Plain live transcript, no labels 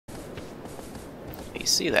You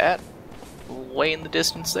see that? Way in the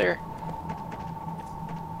distance there?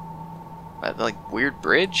 That, like, weird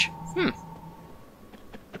bridge? Wonder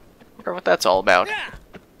what that's all about.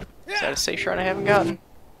 Is that a safe shrine I haven't gotten?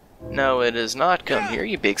 No, it is not. Come here,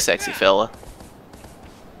 you big sexy fella.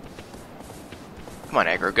 Come on,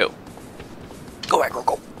 Aggro, go. Go, Aggro,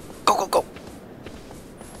 go. Go, go, go.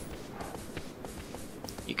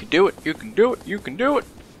 You can do it, you can do it, you can do it.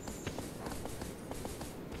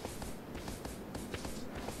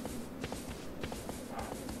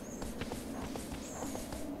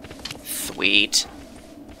 Sweet.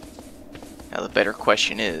 Now the better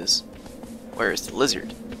question is, where is the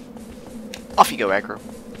lizard? Off you go, Aggro.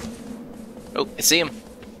 Oh, I see him.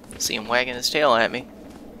 I see him wagging his tail at me.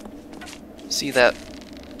 See that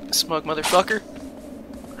smug motherfucker?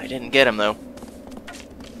 I didn't get him though.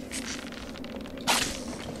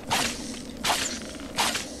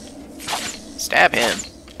 Stab him.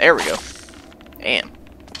 There we go. Damn.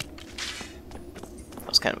 That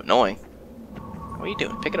was kind of annoying. What are you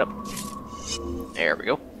doing? Pick it up. There we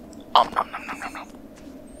go. Nom nom nom nom nom nom.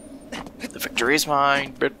 The victory is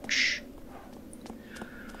mine, bitch.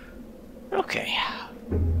 Okay.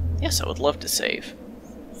 Yes, I would love to save.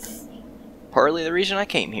 Partly the reason I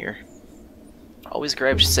came here. Always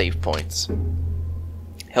grab save points.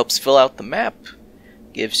 Helps fill out the map.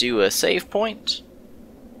 Gives you a save point.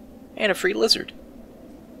 And a free lizard.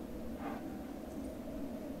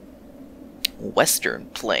 Western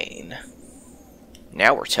Plain.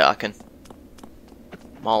 Now we're talking.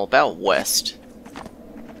 I'm all about west.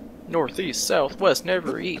 Northeast, southwest,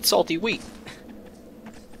 never eat salty wheat.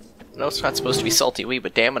 No, it's not supposed to be salty wheat,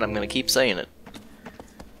 but damn it, I'm gonna keep saying it.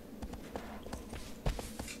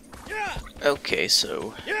 Okay,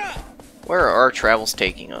 so where are our travels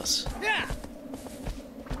taking us?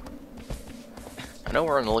 I know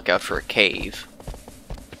we're on the lookout for a cave.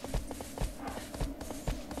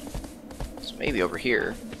 So maybe over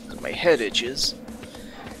here, because my head itches.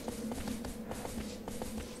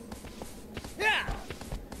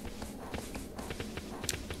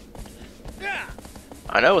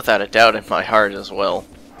 I know without a doubt in my heart as well,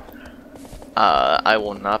 I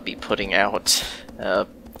will not be putting out a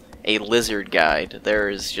lizard guide. There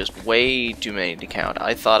is just way too many to count.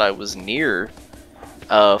 I thought I was near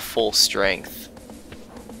full strength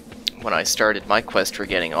when I started my quest for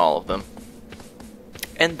getting all of them.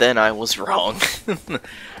 And then I was wrong.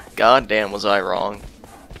 God damn was I wrong.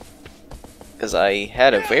 Because I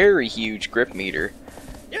had a very huge grip meter.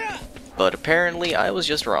 But apparently I was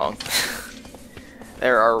just wrong.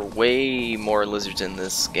 There are way more lizards in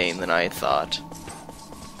this game than I thought.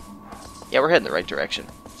 Yeah, we're heading the right direction.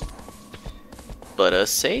 But a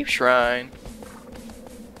save shrine.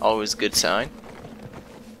 Always a good sign.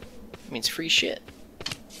 Means free shit.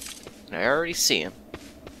 And I already see him.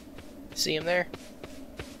 See him there?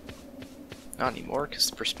 Not anymore, because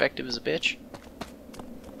the perspective is a bitch.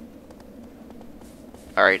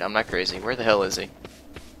 Alright, I'm not crazy. Where the hell is he?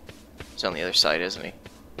 He's on the other side, isn't he?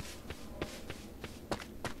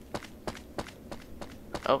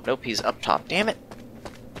 Oh, nope, he's up top. Damn it!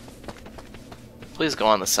 Please go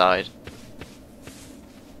on the side.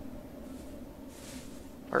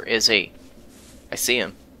 Where is he? I see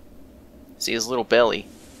him. See his little belly.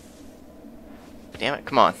 Damn it,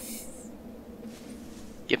 come on.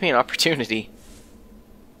 Give me an opportunity.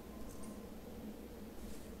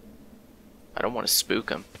 I don't want to spook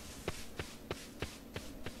him.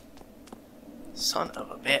 Son of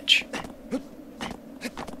a bitch.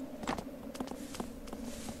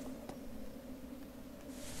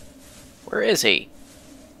 Where is he?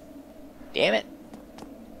 Damn it.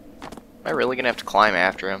 Am I really gonna have to climb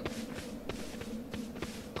after him?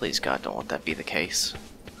 Please God, don't let that be the case.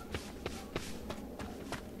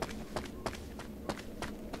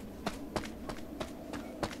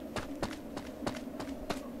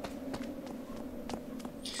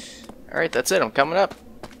 Alright, that's it, I'm coming up.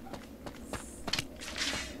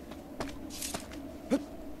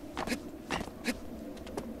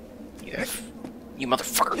 You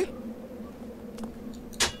motherfucker.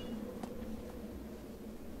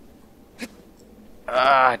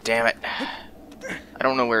 Ah, damn it. I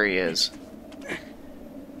don't know where he is.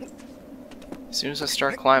 As soon as I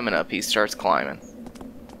start climbing up, he starts climbing.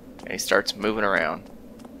 And he starts moving around.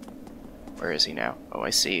 Where is he now? Oh, I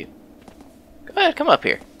see you. Go ahead, come up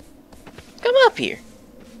here. Come up here.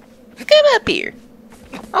 Come up here.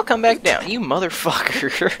 I'll come back down. You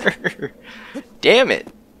motherfucker. Damn it.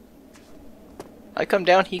 I come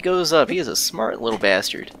down, he goes up. He is a smart little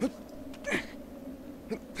bastard.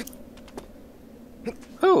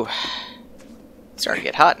 Whew. It's starting to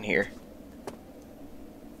get hot in here.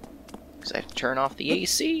 Because I have to turn off the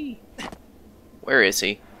AC. Where is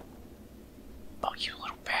he? Oh, you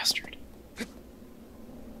little bastard.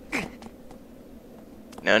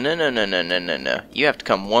 No, no, no, no, no, no, no, no. You have to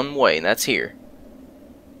come one way, and that's here.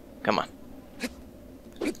 Come on.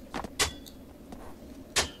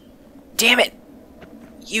 Damn it!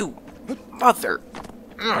 You mother...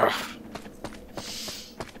 Ugh.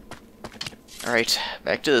 Alright,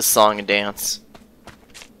 back to this song and dance.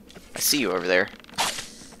 I see you over there.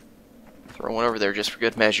 Throw one over there just for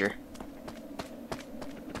good measure.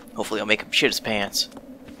 Hopefully I'll make him shit his pants.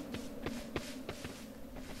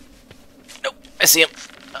 Nope, I see him.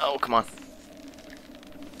 Oh, come on.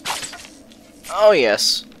 Oh,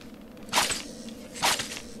 yes.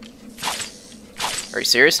 Are you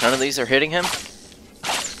serious? None of these are hitting him?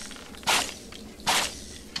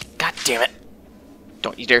 God damn it.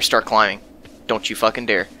 Don't you dare start climbing. Don't you fucking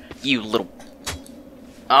dare. You little...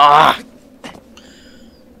 Ah!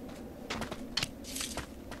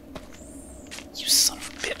 You son of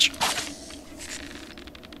a bitch.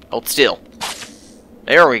 Hold still.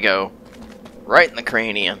 There we go. Right in the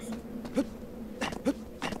cranium.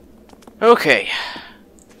 Okay.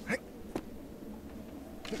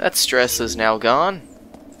 That stress is now gone.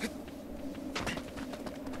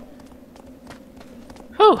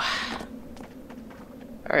 Whew.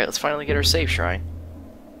 Alright, let's finally get our save shrine.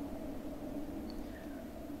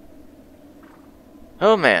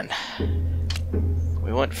 Oh man.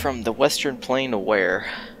 We went from the western plain to where?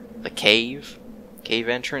 The cave? Cave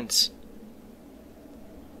entrance?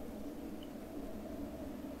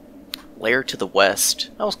 Lair to the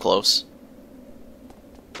west. That was close.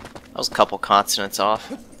 That was a couple continents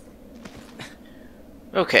off.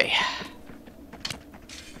 Okay.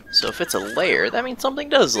 So if it's a lair, that means something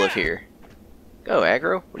does live here. Go,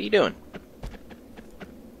 Aggro. What are you doing?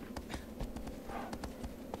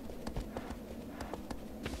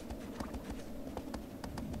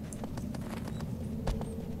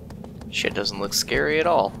 Shit doesn't look scary at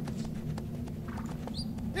all.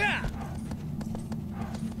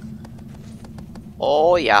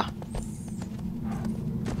 Oh yeah.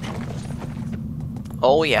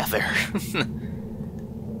 Oh yeah there.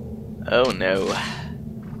 Oh no.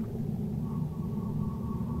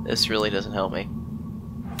 This really doesn't help me.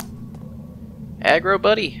 Aggro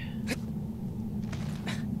buddy.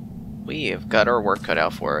 We have got our work cut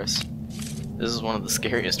out for us. This is one of the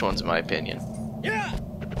scariest ones in my opinion. Yeah.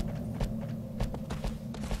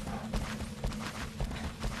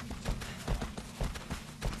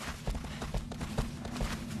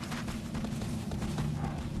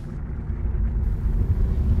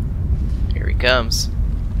 Here he comes.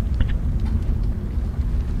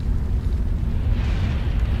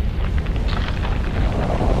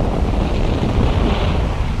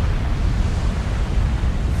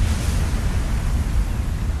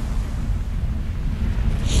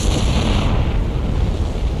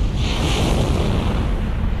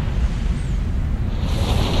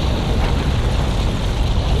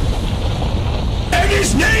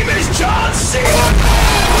 His name is John C.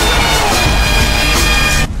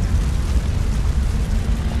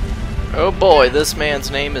 Oh boy, this man's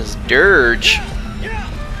name is Dirge.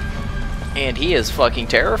 And he is fucking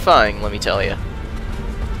terrifying, let me tell you.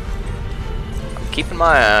 I'm keeping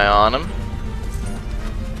my eye on him.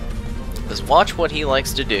 Just watch what he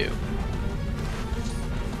likes to do.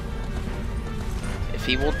 If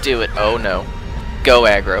he will do it, oh no. Go,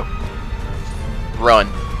 Aggro. Run.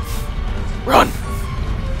 Run!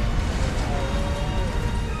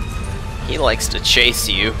 He likes to chase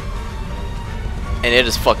you. And it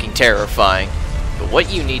is fucking terrifying. But what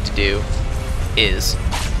you need to do is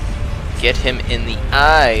get him in the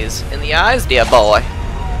eyes. In the eyes, dear boy.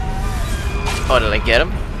 Oh, did I get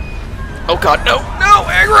him? Oh god, no! No,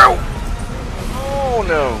 Aggro! Oh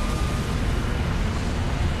no.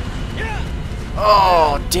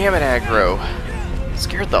 Oh, damn it, Aggro.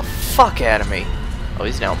 Scared the fuck out of me. Oh,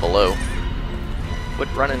 he's down below.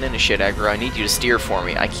 Quit running into shit, Aggro. I need you to steer for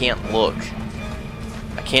me. I can't look.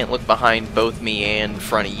 I can't look behind both me and in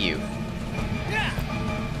front of you.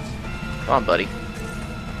 Come on, buddy.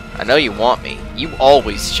 I know you want me. You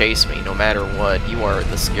always chase me, no matter what. You are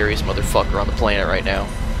the scariest motherfucker on the planet right now.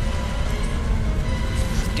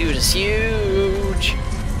 This dude is huge.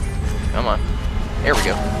 Come on. There we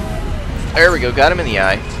go. There we go. Got him in the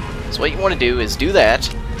eye. So what you want to do is do that,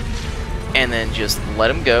 and then just let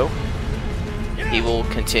him go. He will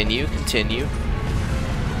continue,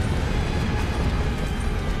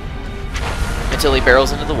 until he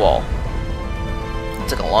barrels into the wall. It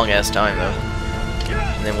took a long ass time though.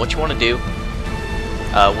 And then what you want to do,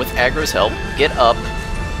 with Aggro's help, get up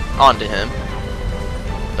onto him,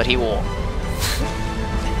 but he will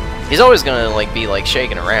He's always gonna like be like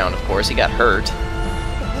shaking around, of course. He got hurt.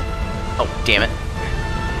 Oh, damn it.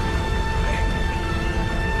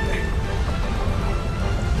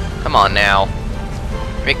 Come on now.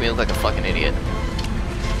 Make me look like a fucking idiot.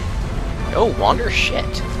 Oh, wander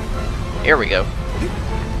shit. Here we go.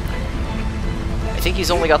 I think he's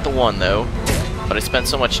only got the one though. But I spent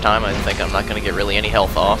so much time I think I'm not gonna get really any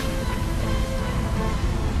health off.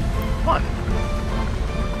 Come on.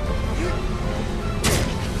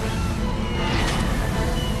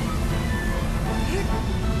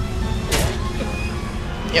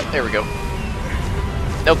 Yep, there we go.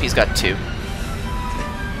 Nope, he's got two.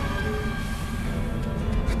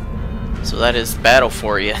 So that is the battle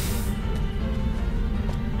for you.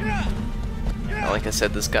 Like I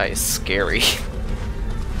said, this guy is scary.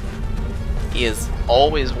 He is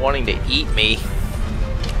always wanting to eat me.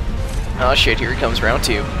 Oh shit, here he comes, round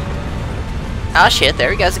two. Ah shit, there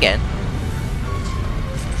he goes again.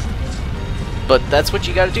 But that's what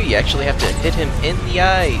you gotta do, you actually have to hit him in the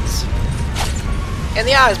eyes. In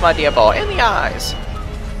the eyes, my dear boy, in the eyes!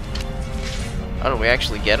 Oh, don't we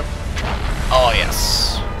actually get him? Oh,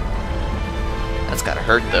 yes. That's gotta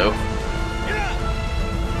hurt, though.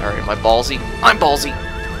 Alright, am I ballsy? I'm ballsy!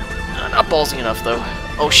 Not ballsy enough, though.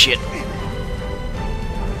 Oh, shit.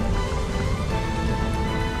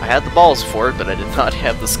 I had the balls for it, but I did not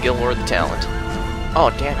have the skill or the talent.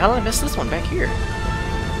 Oh, damn, how did I miss this one back here?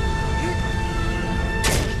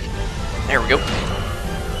 There we go.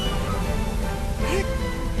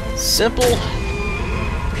 Simple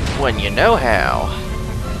when you know how.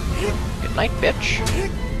 Good night, bitch.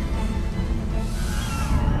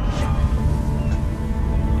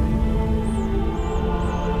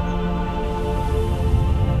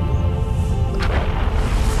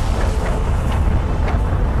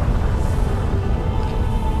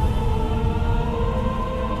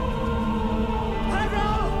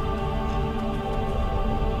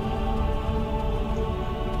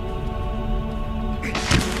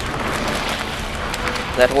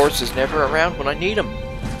 That horse is never around when I need him.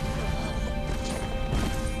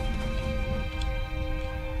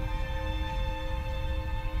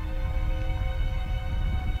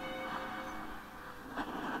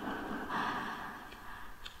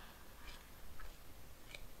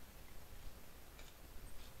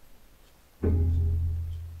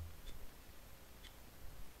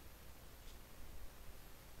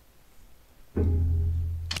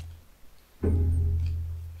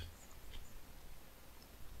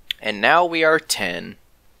 And now we are 10.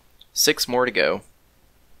 6 more to go.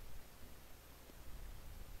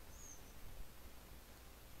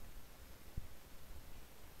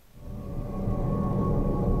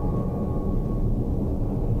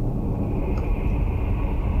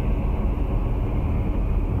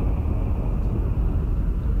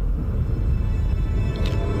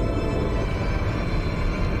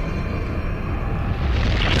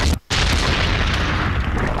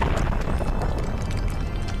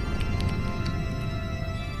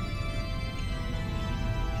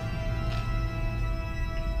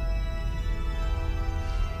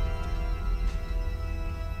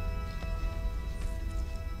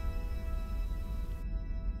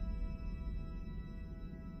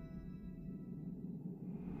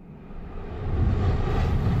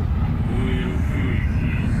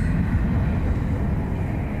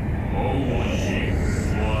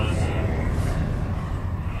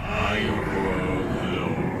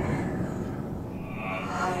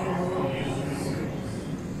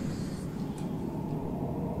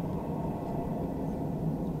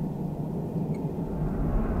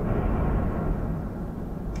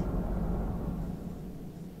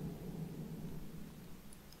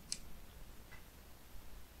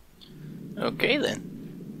 Okay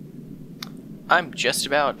then. I'm just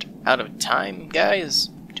about out of time, guys,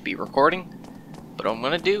 to be recording. But what I'm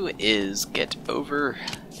going to do is get over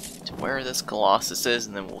to where this Colossus is,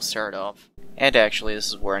 and then we'll start off. And actually, this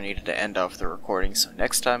is where I needed to end off the recording. So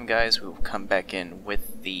next time, guys, we will come back in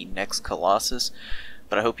with the next Colossus.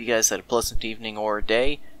 But I hope you guys had a pleasant evening or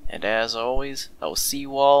day. And as always, I will see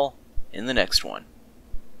you all in the next one.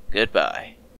 Goodbye.